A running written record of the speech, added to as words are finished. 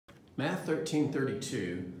Math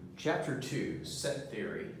 1332, Chapter 2, Set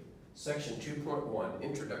Theory, Section 2.1,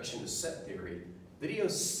 Introduction to Set Theory, Video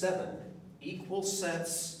 7, Equal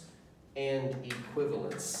Sets and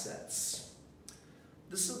Equivalent Sets.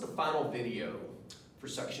 This is the final video for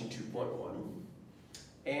Section 2.1,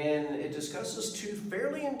 and it discusses two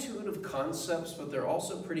fairly intuitive concepts, but they're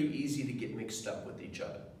also pretty easy to get mixed up with each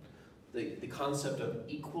other. The concept of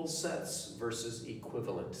equal sets versus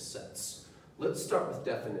equivalent sets. Let's start with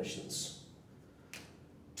definitions.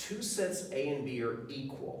 Two sets A and B are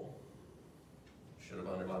equal. Should have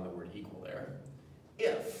underlined the word equal there.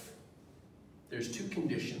 If there's two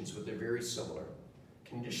conditions, but they're very similar.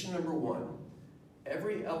 Condition number one,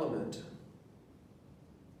 every element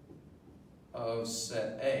of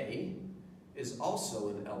set A is also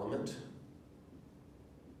an element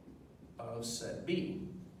of set B.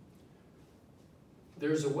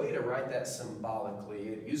 There's a way to write that symbolically.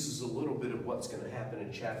 It uses a little bit of what's going to happen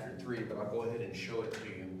in chapter 3, but I'll go ahead and show it to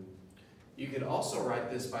you. You could also write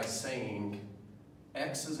this by saying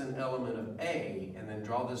X is an element of A, and then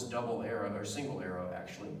draw this double arrow, or single arrow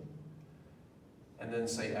actually, and then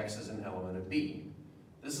say X is an element of B.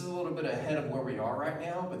 This is a little bit ahead of where we are right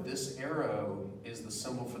now, but this arrow is the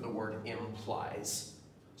symbol for the word implies.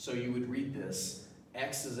 So you would read this,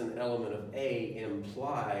 X is an element of A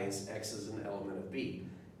implies X is an element of B.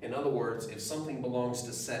 In other words, if something belongs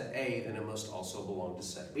to set A, then it must also belong to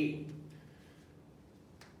set B.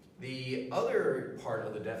 The other part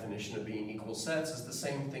of the definition of being equal sets is the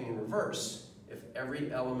same thing in reverse. If every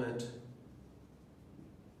element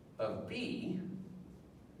of B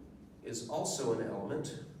is also an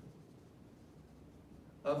element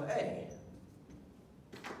of A.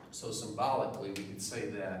 So symbolically, we could say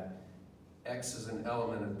that X is an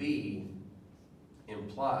element of B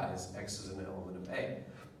implies X is an element of A.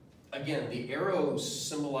 Again, the arrow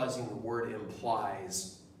symbolizing the word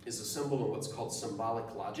implies is a symbol of what's called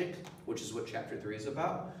symbolic logic, which is what chapter 3 is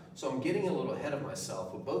about. So I'm getting a little ahead of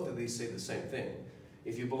myself, but both of these say the same thing.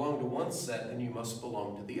 If you belong to one set, then you must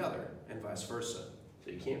belong to the other, and vice versa. So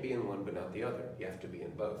you can't be in one but not the other. You have to be in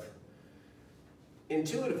both.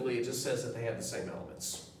 Intuitively, it just says that they have the same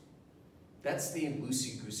elements. That's the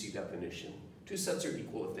loosey-goosey definition. Two sets are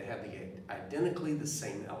equal if they have identically the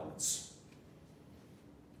same elements,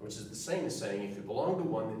 which is the same as saying if you belong to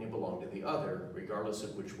one, then you belong to the other, regardless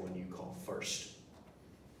of which one you call first.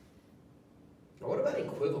 Now, what about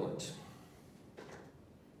equivalent?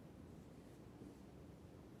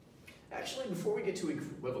 Actually, before we get to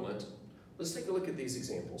equivalent, let's take a look at these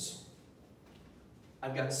examples.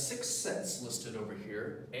 I've got 6 sets listed over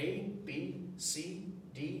here, A, B, C,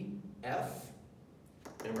 D, F,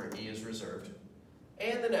 remember E is reserved,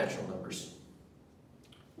 and the natural numbers.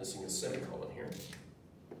 Missing a semicolon here.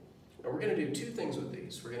 Now we're going to do 2 things with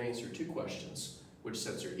these. We're going to answer 2 questions. Which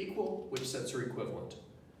sets are equal, which sets are equivalent.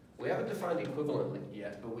 We haven't defined equivalent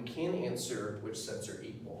yet, but we can answer which sets are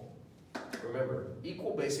equal. Remember,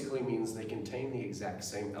 equal basically means they contain the exact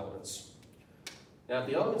same elements. Now if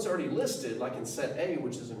the element's already listed, like in set A,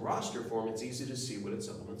 which is in roster form, it's easy to see what its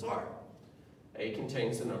elements are. A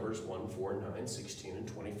contains the numbers 1, 4, 9, 16, and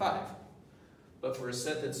 25. But for a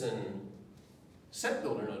set that's in set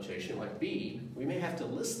builder notation, like B, we may have to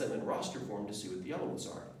list them in roster form to see what the elements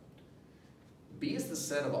are. B is the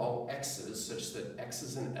set of all x's, such that x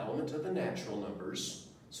is an element of the natural numbers,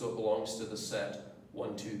 so it belongs to the set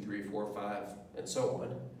 1, 2, 3, 4, 5, and so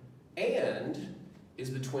on, and is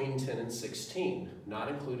between 10 and 16, not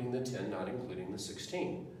including the 10, not including the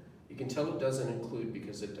 16. You can tell it doesn't include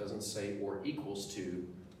because it doesn't say or equals to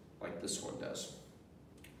like this one does.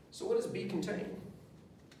 So what does B contain?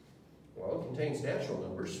 Well, it contains natural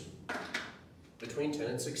numbers between 10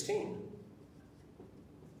 and 16.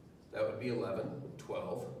 That would be 11,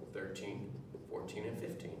 12, 13, 14, and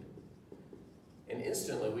 15. And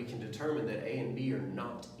instantly we can determine that A and B are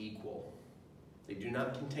not equal. They do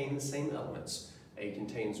not contain the same elements. A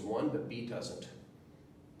contains 1, but B doesn't.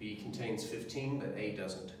 B contains 15, but A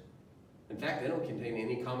doesn't. In fact, they don't contain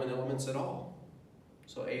any common elements at all.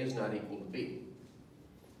 So A is not equal to B.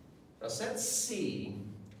 Now set C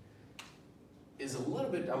is a little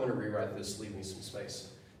bit, I'm going to rewrite this, leave me some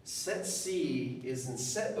space. Set C is in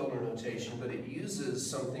set builder notation, but it uses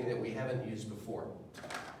something that we haven't used before.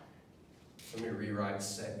 Let me rewrite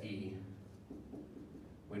set E,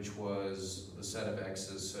 which was the set of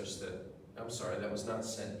x's such that, I'm sorry, that was not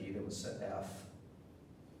set E, that was set F.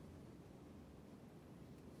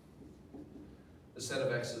 The set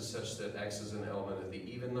of x is such that x is an element of the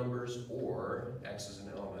even numbers or x is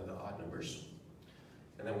an element of the odd numbers.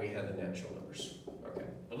 And then we have the natural numbers. Okay,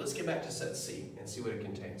 but let's get back to set C and see what it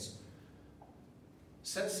contains.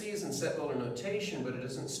 Set C is in set builder notation, but it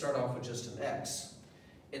doesn't start off with just an x.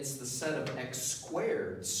 It's the set of x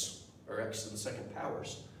squareds, or x to the second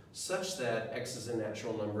powers, such that x is a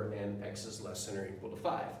natural number and x is less than or equal to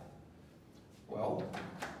 5. Well,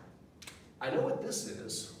 I know what this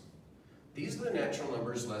is. These are the natural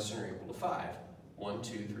numbers less than or equal to 5. 1,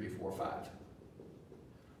 2, 3, 4, 5.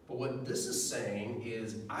 But what this is saying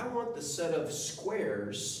is I want the set of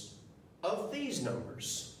squares of these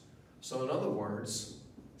numbers. So in other words,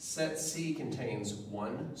 set C contains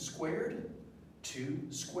 1 squared, 2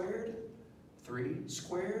 squared, 3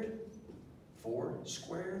 squared, 4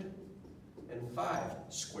 squared, and 5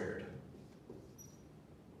 squared.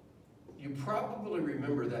 You probably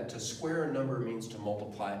remember that to square a number means to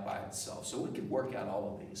multiply it by itself. So we could work out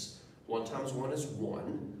all of these. 1 times 1 is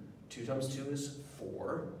 1, 2 times 2 is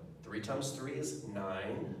 4, 3 times 3 is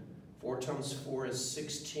 9, 4 times 4 is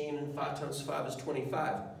 16, and 5 times 5 is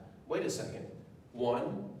 25. Wait a second.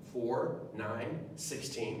 1, 4, 9,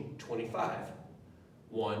 16, 25.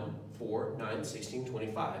 1, 4, 9, 16,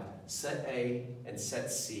 25. Set A and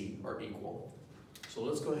set C are equal. So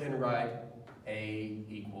let's go ahead and write A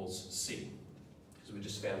equals C, because we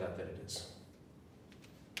just found out that it is.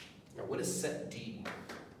 Now what is set D?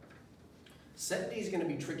 Set D is going to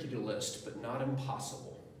be tricky to list, but not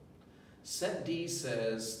impossible. Set D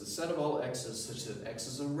says the set of all x's such that x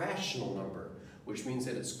is a rational number, which means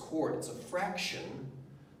that its chord, it's a fraction,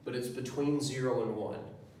 but it's between 0 and 1.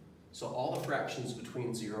 So all the fractions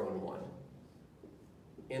between 0 and 1.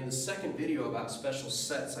 In the second video about special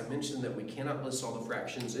sets, I mentioned that we cannot list all the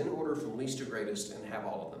fractions in order from least to greatest and have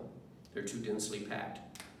all of them. They're too densely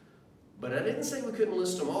packed. But I didn't say we couldn't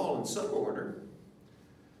list them all in some order.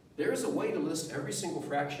 There is a way to list every single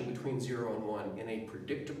fraction between 0 and 1 in a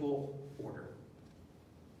predictable order.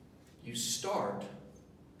 You start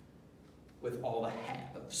with all the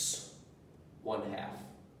halves. 1/2.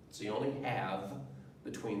 It's the only half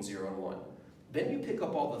between 0 and 1. Then you pick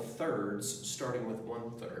up all the thirds, starting with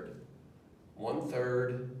 1/3.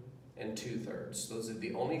 1/3 and 2/3. Those are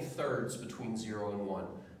the only thirds between 0 and 1.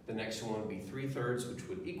 The next one would be 3/3, which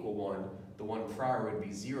would equal 1. The one prior would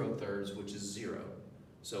be 0/3, which is 0.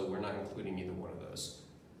 So we're not including either one of those.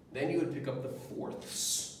 Then you would pick up the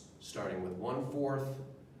fourths, starting with 1/4,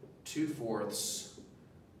 2/4,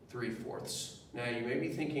 3/4. Now you may be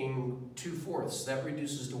thinking 2/4, that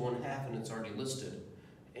reduces to 1/2 and it's already listed.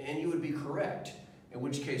 And you would be correct, in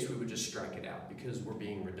which case we would just strike it out because we're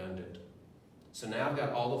being redundant. So now I've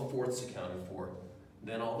got all the fourths accounted for.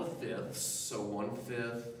 Then all the fifths, so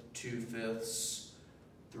 1/5, 2/5,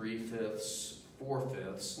 3/5,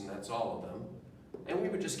 4/5, and that's all of them. And we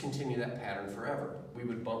would just continue that pattern forever. We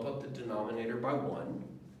would bump up the denominator by 1,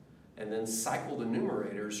 and then cycle the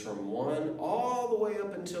numerators from 1 all the way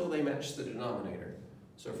up until they match the denominator.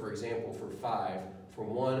 So for example, for 5,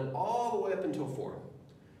 from 1 all the way up until 4.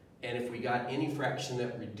 And if we got any fraction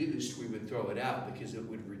that reduced, we would throw it out because it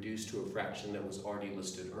would reduce to a fraction that was already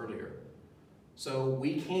listed earlier. So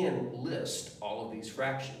we can list all of these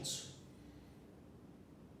fractions.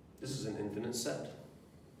 This is an infinite set.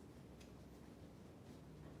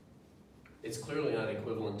 It's clearly not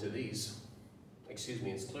equivalent to these. Excuse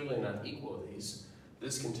me, it's clearly not equal to these.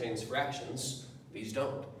 This contains fractions, these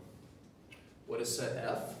don't. What is set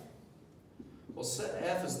F? Well, set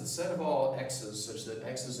F is the set of all x's such that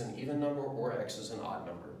x is an even number or x is an odd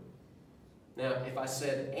number. Now, if I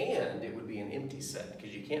said and, it would be an empty set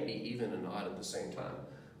because you can't be even and odd at the same time.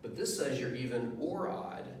 But this says you're even or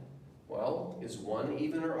odd. Well, is 1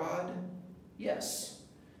 even or odd? Yes.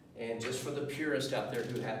 And just for the purist out there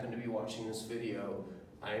who happen to be watching this video,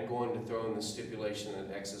 I am going to throw in the stipulation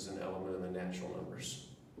that x is an element of the natural numbers.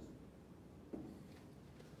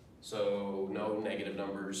 So no negative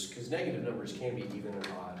numbers, because negative numbers can be even or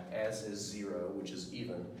odd, as is 0, which is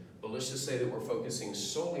even. But let's just say that we're focusing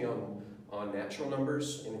solely on natural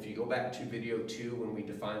numbers. And if you go back to video 2 when we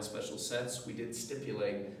defined special sets, we did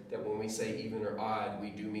stipulate that when we say even or odd,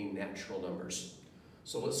 we do mean natural numbers.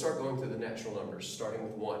 So let's start going through the natural numbers, starting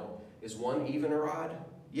with 1. Is 1 even or odd?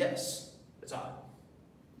 Yes, it's odd.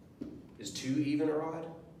 Is 2 even or odd?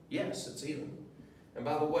 Yes, it's even. And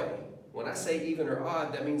by the way, when I say even or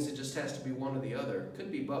odd, that means it just has to be one or the other.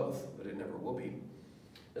 Could be both, but it never will be.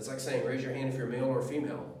 It's like saying raise your hand if you're male or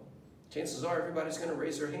female. Chances are everybody's going to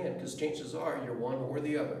raise their hand because chances are you're one or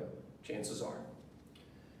the other. Chances are.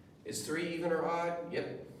 Is 3 even or odd?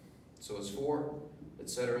 Yep. So is 4,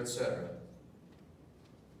 etc., etc.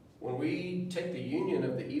 When we take the union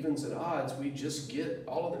of the evens and odds, we just get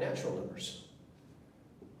all of the natural numbers.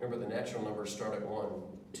 Remember, the natural numbers start at 1,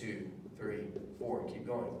 2, 3, 4, and keep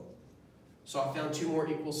going. So I found 2 more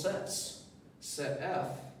equal sets. Set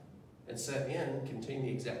F and set N contain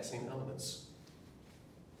the exact same elements.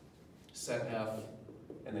 Set F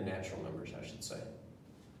and the natural numbers, I should say.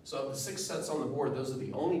 So of the 6 sets on the board, those are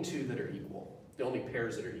the only 2 that are equal, the only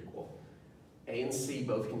pairs that are equal. A and C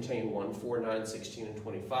both contain 1, 4, 9, 16, and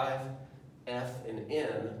 25. F and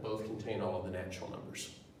N both contain all of the natural numbers.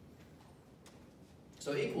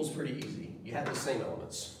 So equal is pretty easy. You have the same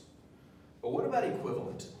elements. But what about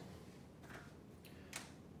equivalent?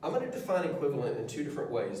 I'm going to define equivalent in 2 different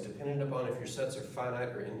ways, depending upon if your sets are finite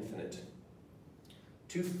or infinite.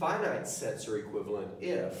 2 finite sets are equivalent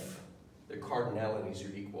if their cardinalities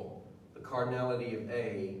are equal. The cardinality of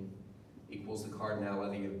A equals the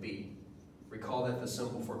cardinality of B. Recall that the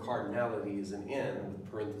symbol for cardinality is an N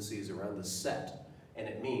with parentheses around the set, and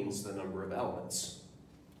it means the number of elements.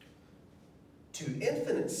 2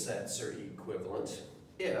 infinite sets are equivalent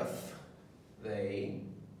if they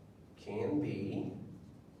can be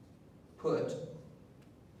put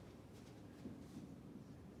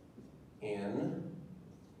in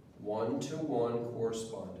one-to-one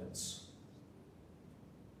correspondence.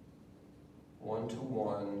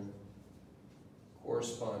 One-to-one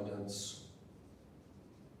correspondence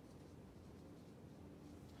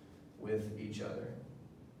with each other.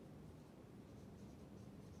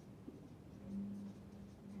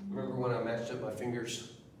 Remember when I matched up my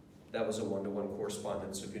fingers? That was a one-to-one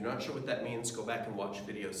correspondence. So if you're not sure what that means, go back and watch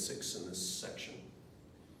video 6 in this section.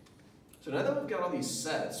 So now that we've got all these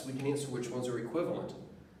sets, we can answer which ones are equivalent.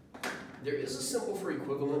 There is a symbol for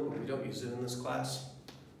equivalent, but we don't use it in this class.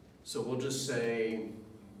 So we'll just say,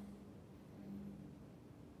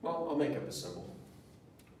 well, I'll make up a symbol.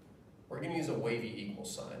 We're going to use a wavy equal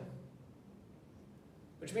sign,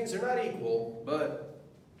 which means they're not equal, but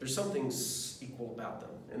there's something equal about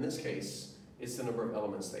them. In this case, it's the number of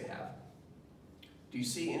elements they have. Do you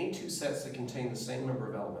see any 2 sets that contain the same number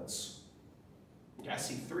of elements? I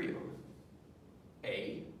see 3 of them.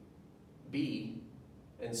 A, B,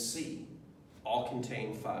 and C all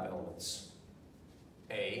contain 5 elements.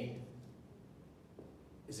 A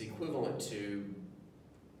is equivalent to,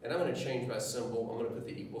 and I'm going to change my symbol. I'm going to put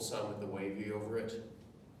the equal sign with the wavy over it.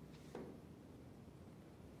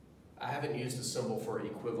 I haven't used a symbol for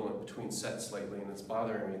equivalent between sets lately, and it's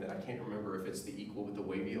bothering me that I can't remember if it's the equal with the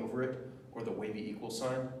wavy over it or the wavy equal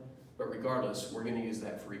sign. But regardless, we're going to use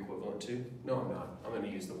that for equivalent too. No, I'm not. I'm going to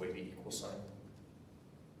use the wavy equal sign.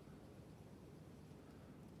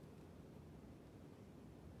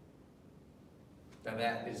 Now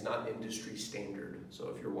that is not industry standard. So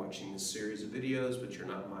if you're watching this series of videos, but you're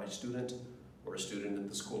not my student or a student at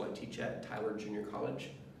the school I teach at, Tyler Junior College,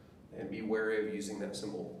 then be wary of using that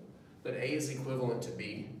symbol. But A is equivalent to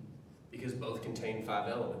B because both contain 5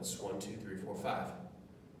 elements, 1, 2, 3, 4, 5.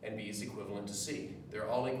 And B is equivalent to C. They're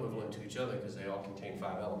all equivalent to each other because they all contain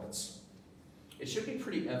 5 elements. It should be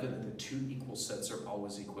pretty evident that 2 equal sets are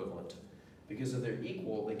always equivalent. Because if they're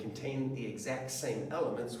equal, they contain the exact same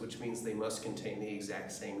elements, which means they must contain the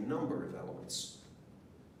exact same number of elements.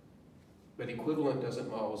 But equivalent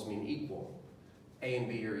doesn't always mean equal. A and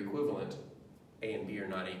B are equivalent. A and B are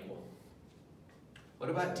not equal. What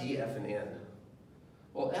about D, F, and N?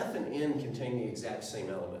 Well, F and N contain the exact same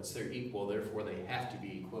elements. They're equal, therefore they have to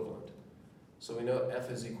be equivalent. So we know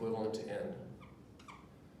F is equivalent to N.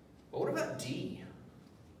 But what about D?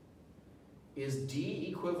 Is D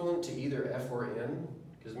equivalent to either F or N?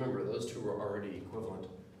 Because remember, those 2 are already equivalent.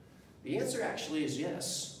 The answer actually is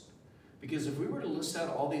yes. Because if we were to list out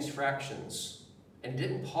all these fractions and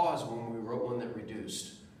didn't pause when we wrote one that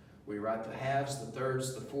reduced, we write the halves, the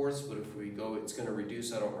thirds, the fourths, but if we go, it's going to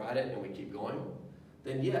reduce, I don't write it, and we keep going,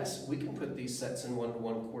 then yes, we can put these sets in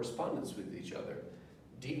one-to-one correspondence with each other.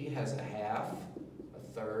 D has a half, a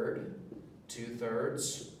third,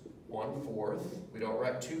 2/3, 1/4. We don't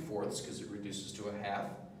write 2/4 because it reduces to a half.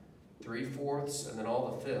 3/4, and then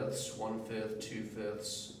all the fifths, 1/5,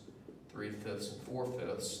 2/5, 3/5, and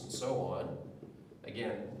 4/5, and so on.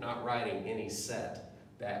 Again, not writing any set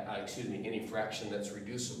that, any fraction that's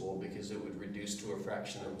reducible because it would reduce to a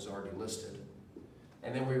fraction that was already listed.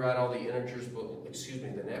 And then we write all the integers,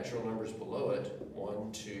 the natural numbers below it.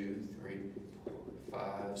 1, 2, 3, 4,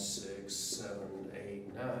 5, 6, 7,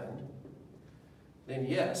 8, 9. Then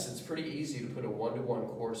yes, it's pretty easy to put a one-to-one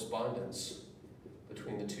correspondence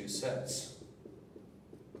between the 2 sets.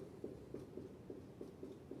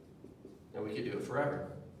 Now we could do it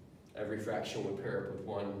forever. Every fraction would pair up with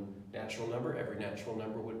one natural number. Every natural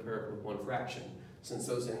number would pair up with one fraction. Since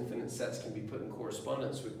those infinite sets can be put in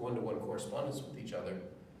correspondence with one-to-one correspondence with each other,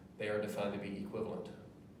 they are defined to be equivalent.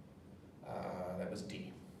 That was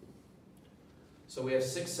D. So we have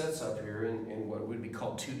 6 sets up here in what would be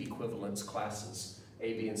called 2 equivalence classes.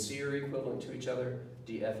 A, B, and C are equivalent to each other.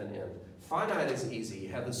 D, F, and N. Finite is easy, you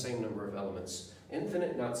have the same number of elements.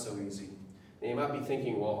 Infinite, not so easy. Now you might be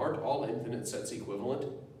thinking, well, aren't all infinite sets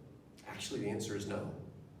equivalent? Actually, the answer is no.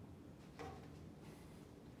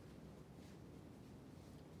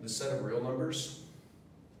 The set of real numbers,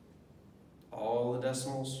 all the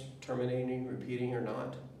decimals, terminating, repeating, or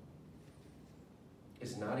not,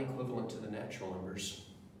 is not equivalent to the natural numbers.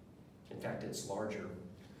 In fact, it's larger.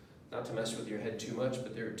 Not to mess with your head too much,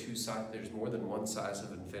 but there's more than one size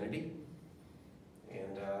of infinity.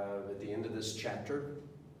 And at the end of this chapter,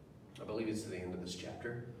 I believe it's the end of this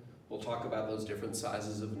chapter, we'll talk about those different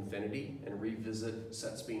sizes of infinity and revisit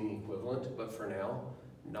sets being equivalent. But for now,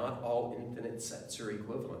 not all infinite sets are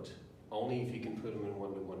equivalent, only if you can put them in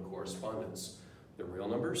one-to-one correspondence. The real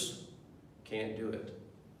numbers, can't do it.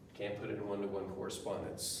 Can't put it in one-to-one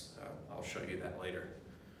correspondence. I'll show you that later.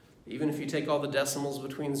 Even if you take all the decimals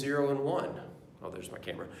between 0 and 1, oh, there's my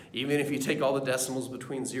camera. Even if you take all the decimals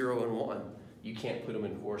between 0 and 1, you can't put them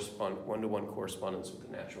in one-to-one correspondence with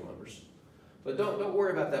the natural numbers. But don't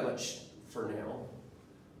worry about that much for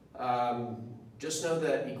now. Just know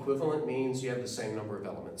that equivalent means you have the same number of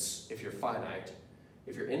elements. If you're finite,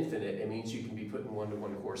 if you're infinite, it means you can be put in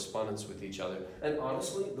one-to-one correspondence with each other. And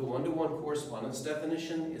honestly, the one-to-one correspondence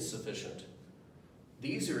definition is sufficient.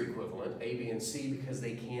 These are equivalent, A, B, and C, because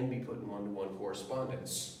they can be put in one-to-one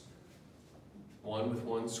correspondence. 1 with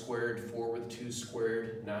 1 squared, 4 with 2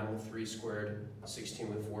 squared, 9 with 3 squared, 16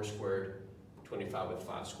 with 4 squared, 25 with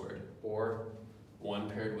 5 squared. Or 1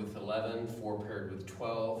 paired with 11, 4 paired with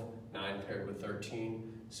 12, 9 paired with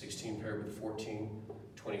 13, 16 paired with 14,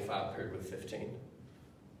 25 paired with 15.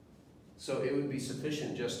 So it would be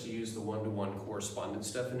sufficient just to use the one-to-one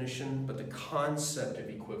correspondence definition, but the concept of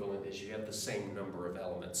equivalent is you have the same number of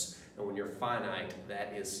elements. And when you're finite,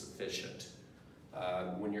 that is sufficient.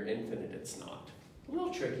 When you're infinite, it's not. A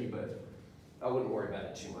little tricky, but I wouldn't worry about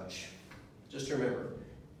it too much. Just remember,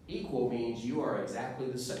 equal means you are exactly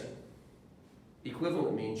the same.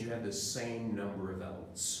 Equivalent means you have the same number of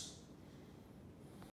elements.